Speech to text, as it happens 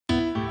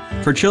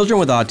For children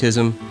with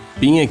autism,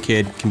 being a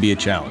kid can be a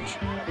challenge.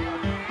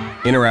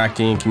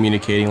 Interacting and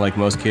communicating like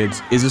most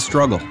kids is a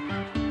struggle,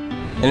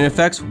 and it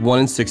affects 1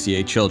 in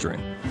 68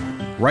 children.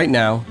 Right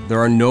now, there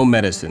are no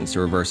medicines to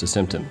reverse the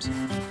symptoms.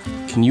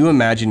 Can you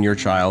imagine your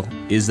child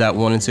is that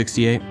 1 in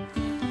 68?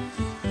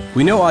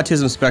 We know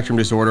autism spectrum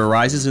disorder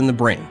arises in the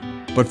brain,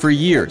 but for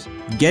years,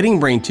 getting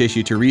brain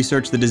tissue to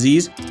research the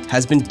disease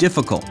has been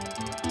difficult.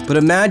 But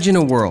imagine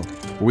a world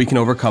where we can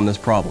overcome this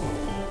problem.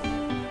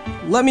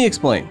 Let me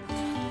explain.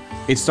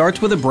 It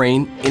starts with a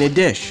brain in a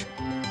dish.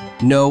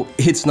 No,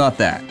 it's not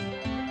that.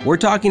 We're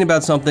talking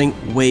about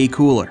something way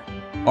cooler.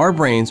 Our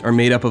brains are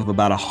made up of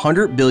about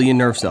 100 billion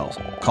nerve cells,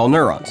 called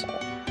neurons.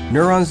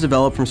 Neurons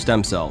develop from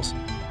stem cells.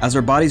 As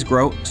our bodies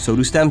grow, so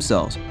do stem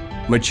cells,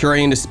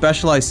 maturing into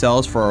specialized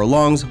cells for our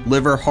lungs,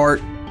 liver,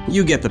 heart.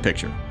 You get the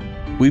picture.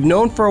 We've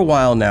known for a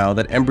while now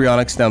that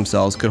embryonic stem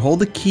cells could hold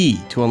the key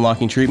to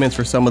unlocking treatments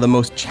for some of the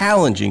most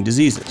challenging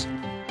diseases.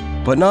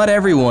 But not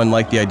everyone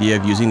liked the idea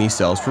of using these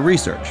cells for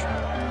research.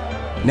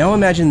 Now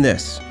imagine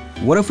this.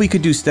 What if we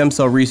could do stem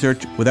cell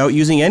research without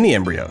using any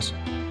embryos?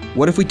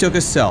 What if we took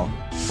a cell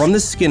from the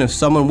skin of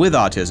someone with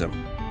autism,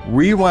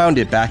 rewound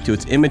it back to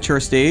its immature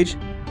stage,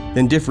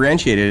 then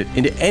differentiated it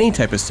into any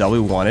type of cell we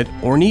wanted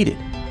or needed?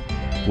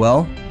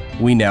 Well,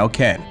 we now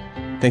can,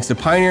 thanks to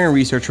pioneering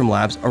research from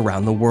labs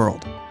around the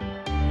world.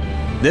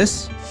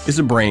 This is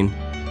a brain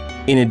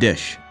in a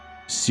dish.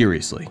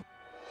 Seriously.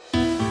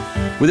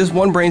 With this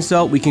one brain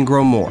cell, we can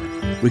grow more.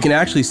 We can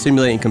actually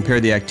simulate and compare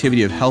the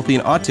activity of healthy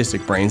and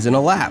autistic brains in a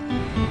lab.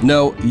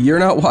 No, you're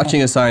not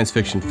watching a science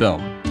fiction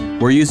film.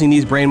 We're using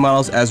these brain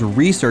models as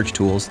research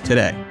tools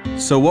today.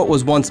 So what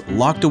was once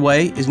locked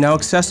away is now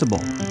accessible.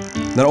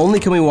 Not only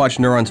can we watch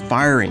neurons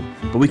firing,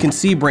 but we can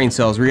see brain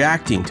cells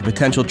reacting to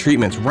potential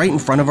treatments right in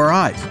front of our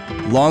eyes.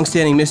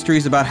 Long-standing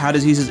mysteries about how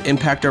diseases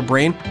impact our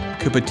brain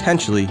could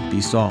potentially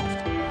be solved.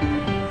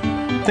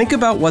 Think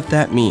about what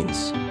that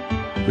means.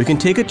 We can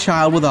take a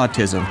child with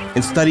autism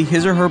and study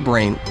his or her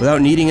brain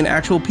without needing an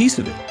actual piece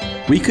of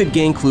it. We could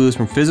gain clues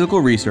from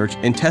physical research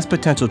and test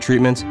potential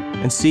treatments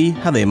and see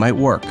how they might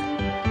work.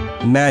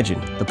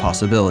 Imagine the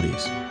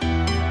possibilities.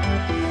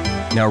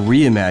 Now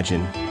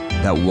reimagine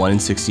that 1 in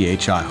 68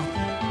 child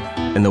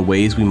and the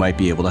ways we might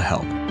be able to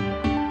help.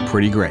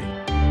 Pretty great,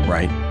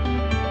 right?